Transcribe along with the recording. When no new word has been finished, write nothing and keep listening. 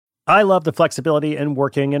I love the flexibility in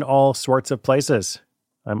working in all sorts of places.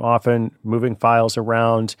 I'm often moving files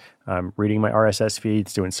around, reading my RSS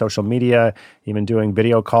feeds, doing social media, even doing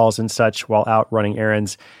video calls and such while out running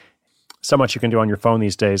errands. So much you can do on your phone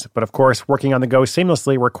these days. But of course, working on the go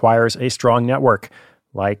seamlessly requires a strong network,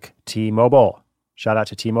 like T-Mobile. Shout out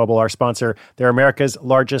to T-Mobile, our sponsor. They're America's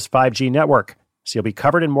largest 5G network, so you'll be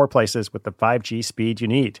covered in more places with the 5G speed you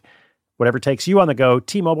need. Whatever takes you on the go,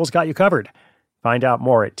 T-Mobile's got you covered. Find out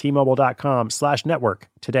more at T-Mobile.com/network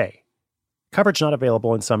today. Coverage not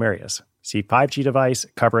available in some areas. See 5G device,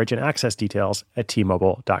 coverage, and access details at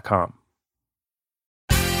T-Mobile.com.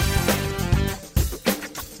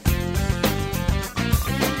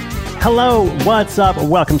 Hello, what's up?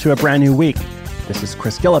 Welcome to a brand new week. This is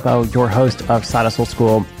Chris Guillebeau, your host of Side Hustle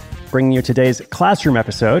School, bringing you today's classroom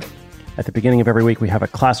episode. At the beginning of every week, we have a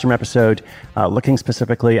classroom episode looking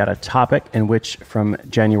specifically at a topic in which from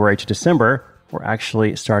January to December, we're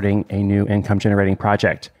actually starting a new income-generating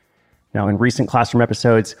project. Now, in recent classroom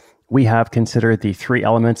episodes, we have considered the three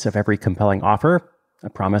elements of every compelling offer: a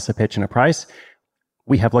promise, a pitch, and a price.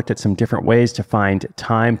 We have looked at some different ways to find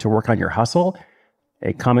time to work on your hustle,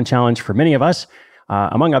 a common challenge for many of us,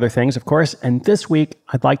 among other things, of course. And this week,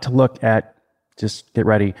 I'd like to look at, just get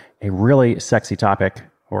ready, a really sexy topic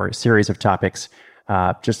or a series of topics,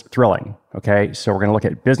 just thrilling, okay? So we're going to look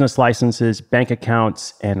at business licenses, bank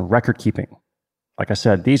accounts, and record keeping. Like I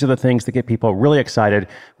said, these are the things that get people really excited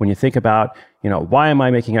when you think about, why am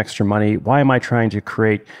I making extra money? Why am I trying to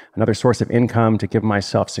create another source of income to give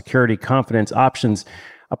myself security, confidence, options,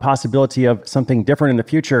 a possibility of something different in the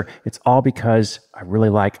future? It's all because I really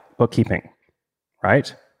like bookkeeping,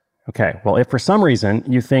 right? Okay, well, if for some reason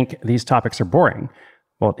you think these topics are boring,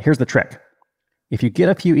 well, here's the trick. If you get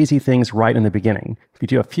a few easy things right in the beginning, if you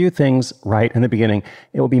do a few things right in the beginning,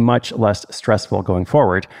 it will be much less stressful going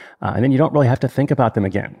forward. And then you don't really have to think about them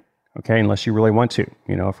again, okay? Unless you really want to,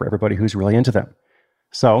 for everybody who's really into them.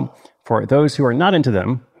 So for those who are not into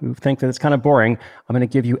them, who think that it's kind of boring, I'm going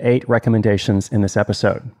to give you 8 recommendations in this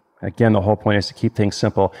episode. Again, the whole point is to keep things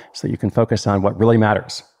simple so that you can focus on what really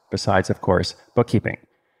matters, besides, of course, bookkeeping.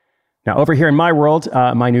 Now, over here in my world,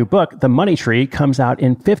 my new book, The Money Tree, comes out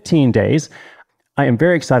in 15 days. I am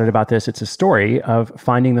very excited about this. It's a story of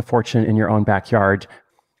finding the fortune in your own backyard,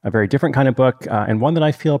 a very different kind of book, and one that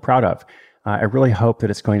I feel proud of. I really hope that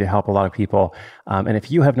it's going to help a lot of people. And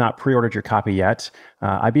if you have not pre-ordered your copy yet,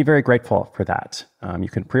 I'd be very grateful for that. You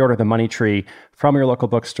can pre-order The Money Tree from your local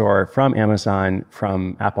bookstore, from Amazon,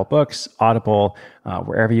 from Apple Books, Audible,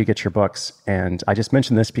 wherever you get your books. And I just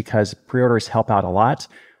mentioned this because pre-orders help out a lot.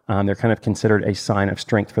 They're kind of considered a sign of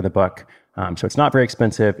strength for the book. So it's not very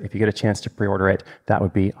expensive. If you get a chance to pre-order it, that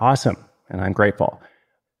would be awesome. And I'm grateful.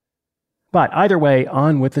 But either way,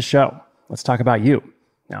 on with the show. Let's talk about you.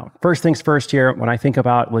 Now, first things first here, when I think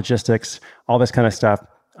about logistics, all this kind of stuff,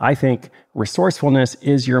 I think resourcefulness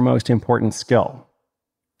is your most important skill.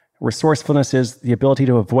 Resourcefulness is the ability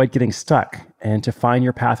to avoid getting stuck and to find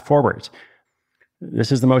your path forward.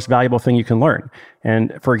 This is the most valuable thing you can learn.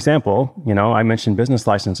 And for example, I mentioned business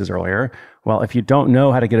licenses earlier. Well, if you don't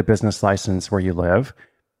know how to get a business license where you live,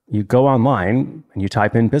 you go online and you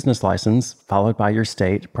type in business license followed by your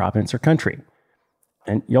state, province, or country.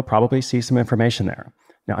 And you'll probably see some information there.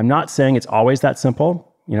 Now, I'm not saying it's always that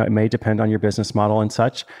simple. It may depend on your business model and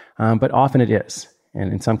such, but often it is.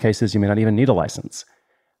 And in some cases, you may not even need a license.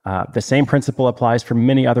 The same principle applies for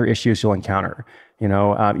many other issues you'll encounter. You're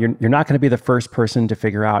not going to be the first person to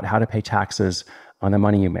figure out how to pay taxes on the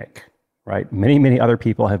money you make, right? Many, many other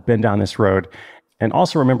people have been down this road. And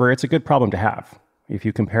also remember, it's a good problem to have if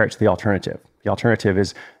you compare it to the alternative. The alternative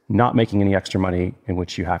is not making any extra money in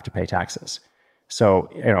which you have to pay taxes. So,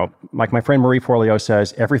 like my friend Marie Forleo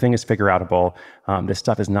says, everything is figure-outable. This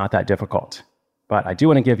stuff is not that difficult. But I do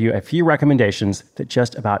want to give you a few recommendations that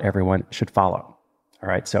just about everyone should follow. All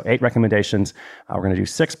right, so 8 recommendations. We're going to do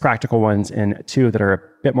 6 practical ones and 2 that are a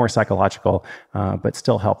bit more psychological, but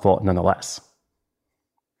still helpful nonetheless.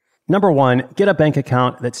 Number 1, get a bank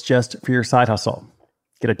account that's just for your side hustle.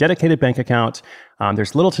 Get a dedicated bank account.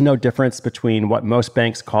 There's little to no difference between what most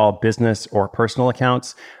banks call business or personal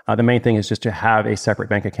accounts. The main thing is just to have a separate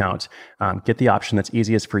bank account. Get the option that's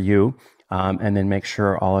easiest for you, and then make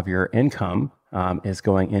sure all of your income is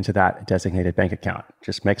going into that designated bank account.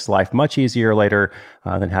 Just makes life much easier later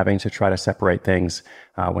than having to try to separate things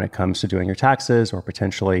when it comes to doing your taxes or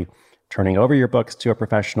potentially turning over your books to a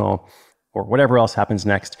professional or whatever else happens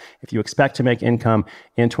next. If you expect to make income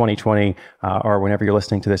in 2020 or whenever you're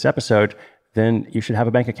listening to this episode, then you should have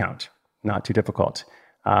a bank account. Not too difficult.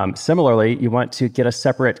 Similarly, you want to get a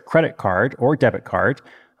separate credit card or debit card,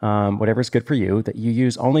 whatever is good for you, that you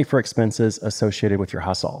use only for expenses associated with your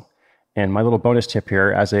hustle. And my little bonus tip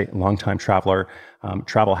here, as a longtime traveler,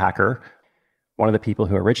 travel hacker, one of the people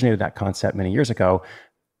who originated that concept many years ago,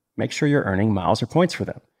 make sure you're earning miles or points for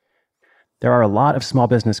them. There are a lot of small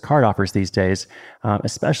business card offers these days,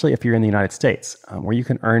 especially if you're in the United States, where you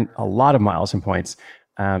can earn a lot of miles and points.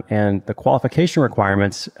 And the qualification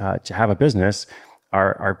requirements to have a business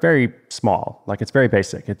are very small. Like, it's very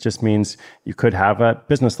basic. It just means you could have a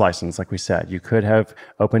business license, like we said. You could have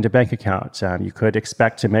opened a bank account. You could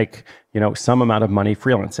expect to make, some amount of money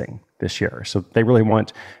freelancing this year. So they really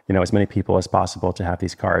want, as many people as possible to have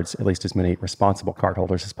these cards, at least as many responsible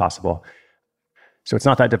cardholders as possible. So it's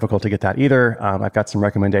not that difficult to get that either. I've got some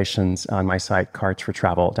recommendations on my site,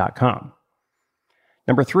 cardsfortravel.com.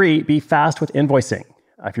 Number 3, be fast with invoicing.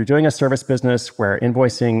 If you're doing a service business where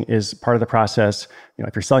invoicing is part of the process,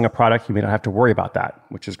 if you're selling a product, you may not have to worry about that,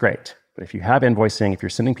 which is great. But if you have invoicing, if you're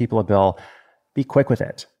sending people a bill, be quick with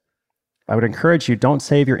it. I would encourage you, don't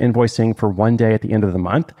save your invoicing for one day at the end of the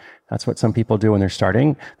month. That's what some people do when they're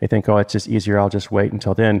starting. They think, it's just easier, I'll just wait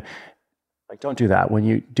until then. Don't do that. When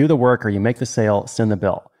you do the work or you make the sale, send the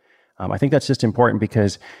bill. I think that's just important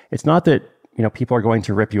because it's not that, people are going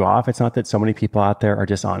to rip you off. It's not that so many people out there are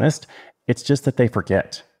dishonest. It's just that they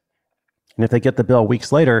forget. And if they get the bill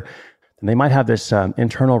weeks later, then they might have this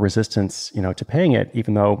internal resistance, to paying it,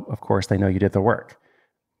 even though, of course, they know you did the work.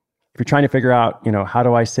 If you're trying to figure out, how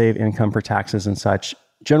do I save income for taxes and such,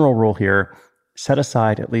 general rule here, set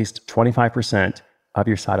aside at least 25% of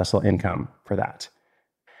your side hustle income for that.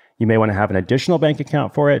 You may want to have an additional bank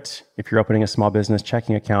account for it. If you're opening a small business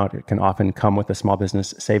checking account, it can often come with a small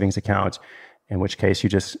business savings account, in which case you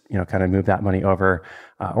just, kind of move that money over,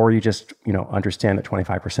 or you just, understand that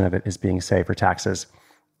 25% of it is being saved for taxes.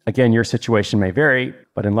 Again, your situation may vary,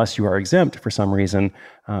 but unless you are exempt for some reason,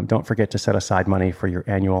 don't forget to set aside money for your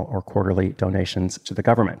annual or quarterly donations to the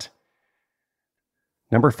government.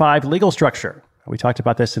 Number 5, legal structure. We talked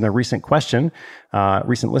about this in a recent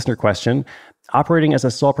listener question. Operating as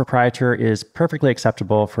a sole proprietor is perfectly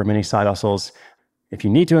acceptable for many side hustles. If you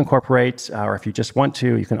need to incorporate, or if you just want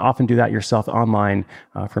to, you can often do that yourself online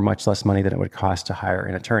for much less money than it would cost to hire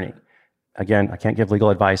an attorney. Again, I can't give legal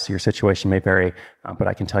advice, so your situation may vary, but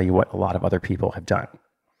I can tell you what a lot of other people have done.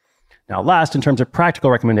 Now, last, in terms of practical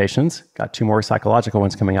recommendations, got 2 more psychological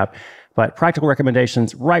ones coming up, but practical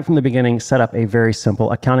recommendations right from the beginning, set up a very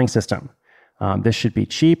simple accounting system. This should be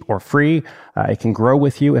cheap or free. It can grow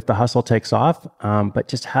with you if the hustle takes off, but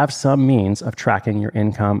just have some means of tracking your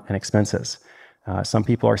income and expenses. Some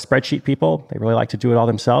people are spreadsheet people. They really like to do it all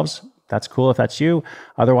themselves. That's cool if that's you.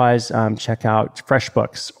 Otherwise, check out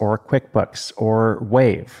FreshBooks or QuickBooks or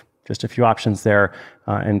Wave. Just a few options there.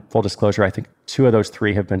 And full disclosure, I think 2 of those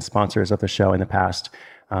 3 have been sponsors of the show in the past,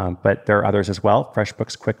 but there are others as well,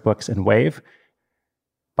 FreshBooks, QuickBooks, and Wave.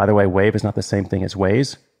 By the way, Wave is not the same thing as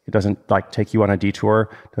Waze. It doesn't take you on a detour,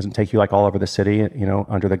 doesn't take you all over the city,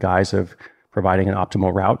 under the guise of providing an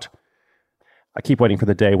optimal route. I keep waiting for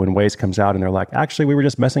the day when Waze comes out and they're like, actually, we were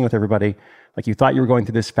just messing with everybody. You thought you were going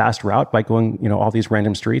through this fast route by going, all these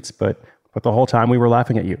random streets, but the whole time we were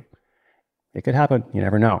laughing at you. It could happen. You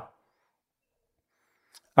never know.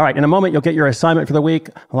 All right, in a moment, you'll get your assignment for the week,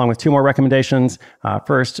 along with 2 more recommendations.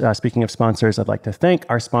 First, speaking of sponsors, I'd like to thank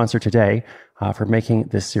our sponsor today for making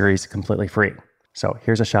this series completely free. So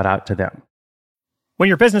here's a shout out to them. When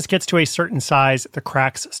your business gets to a certain size, the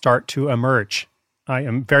cracks start to emerge. I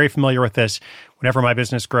am very familiar with this. Whenever my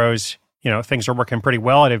business grows, things are working pretty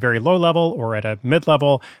well at a very low level or at a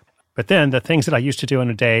mid-level. But then the things that I used to do in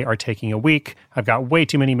a day are taking a week. I've got way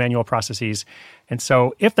too many manual processes. And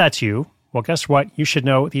so if that's you, well, guess what? You should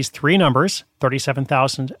know these 3 numbers,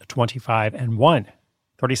 37,000, 25, and 1.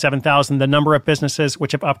 37,000, the number of businesses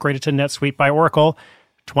which have upgraded to NetSuite by Oracle.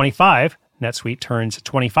 25, NetSuite turns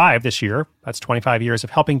 25 this year. That's 25 years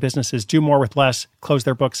of helping businesses do more with less, close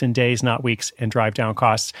their books in days, not weeks, and drive down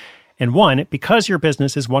costs. And 1, because your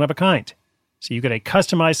business is one of a kind. So you get a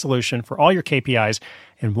customized solution for all your KPIs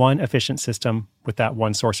in one efficient system with that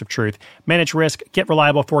one source of truth. Manage risk, get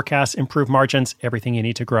reliable forecasts, improve margins, everything you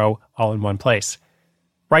need to grow all in one place.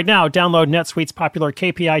 Right now, download NetSuite's popular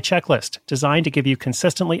KPI checklist, designed to give you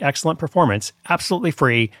consistently excellent performance, absolutely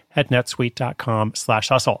free at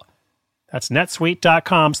netsuite.com/hustle. That's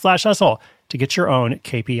netsuite.com/hustle to get your own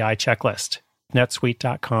KPI checklist.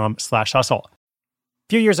 netsuite.com/hustle. A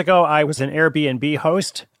few years ago, I was an Airbnb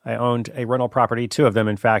host. I owned a rental property, 2 of them,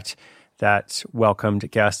 in fact, that welcomed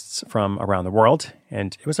guests from around the world.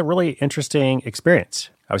 And it was a really interesting experience.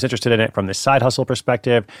 I was interested in it from the side hustle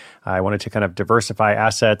perspective. I wanted to kind of diversify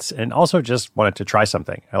assets and also just wanted to try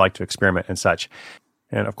something. I like to experiment and such.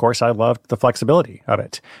 And of course, I loved the flexibility of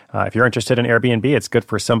it. If you're interested in Airbnb, it's good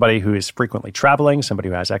for somebody who is frequently traveling, somebody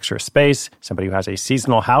who has extra space, somebody who has a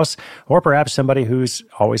seasonal house, or perhaps somebody who's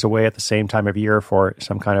always away at the same time of year for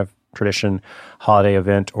some kind of tradition, holiday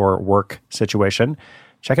event, or work situation.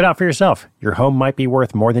 Check it out for yourself. Your home might be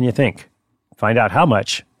worth more than you think. Find out how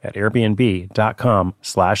much at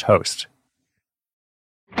airbnb.com/host.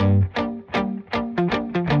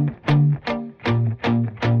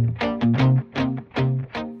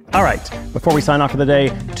 All right, before we sign off for the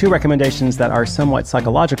day, 2 recommendations that are somewhat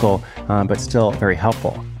psychological, but still very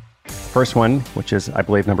helpful. First one, which is, I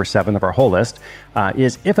believe, number 7 of our whole list,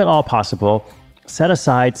 is, if at all possible, set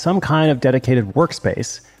aside some kind of dedicated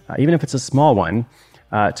workspace, even if it's a small one,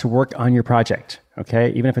 to work on your project,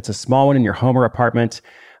 okay? Even if it's a small one in your home or apartment,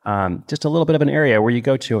 just a little bit of an area where you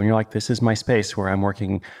go to and you're like, this is my space where I'm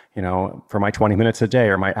working, for my 20 minutes a day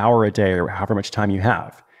or my hour a day or however much time you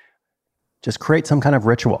have. Just create some kind of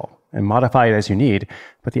ritual and modify it as you need.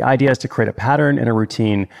 But the idea is to create a pattern and a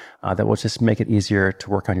routine that will just make it easier to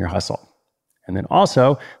work on your hustle. And then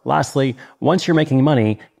also, lastly, once you're making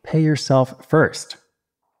money, pay yourself first.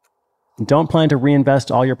 Don't plan to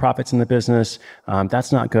reinvest all your profits in the business.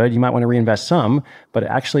 That's not good. You might want to reinvest some, but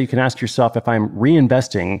actually you can ask yourself, if I'm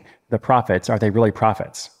reinvesting the profits, are they really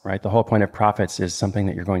profits, right? The whole point of profits is something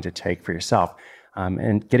that you're going to take for yourself.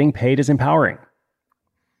 And getting paid is empowering.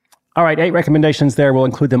 All right, 8 recommendations there. We'll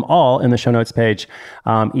include them all in the show notes page.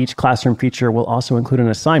 Each classroom feature will also include an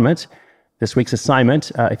assignment. This week's assignment,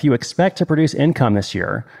 if you expect to produce income this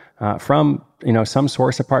year from some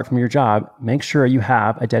source apart from your job, make sure you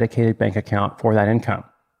have a dedicated bank account for that income.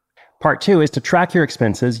 Part 2 is to track your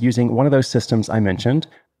expenses using one of those systems I mentioned.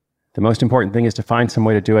 The most important thing is to find some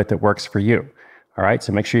way to do it that works for you. All right,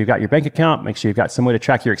 so make sure you've got your bank account. Make sure you've got some way to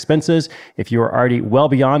track your expenses. If you are already well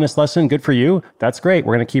beyond this lesson, good for you. That's great.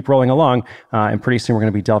 We're going to keep rolling along. And pretty soon we're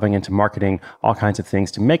going to be delving into marketing, all kinds of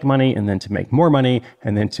things to make money and then to make more money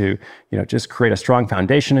and then to, just create a strong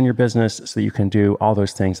foundation in your business so that you can do all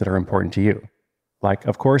those things that are important to you. Like,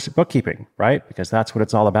 of course, bookkeeping, right? Because that's what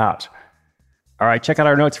it's all about. All right, check out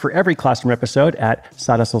our notes for every classroom episode at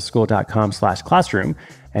sidehustleschool.com/classroom.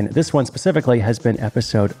 And this one specifically has been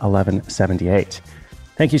episode 1178.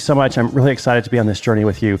 Thank you so much. I'm really excited to be on this journey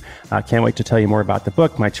with you. Can't wait to tell you more about the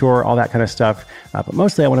book, my tour, all that kind of stuff. But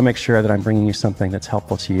mostly I want to make sure that I'm bringing you something that's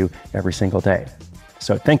helpful to you every single day.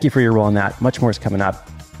 So thank you for your role in that. Much more is coming up.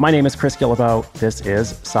 My name is Chris Guillebeau. This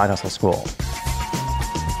is Side Hustle School.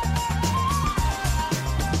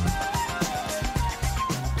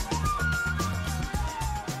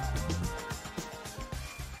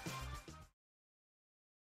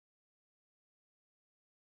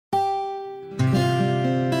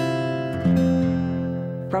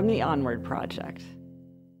 From the Onward Project.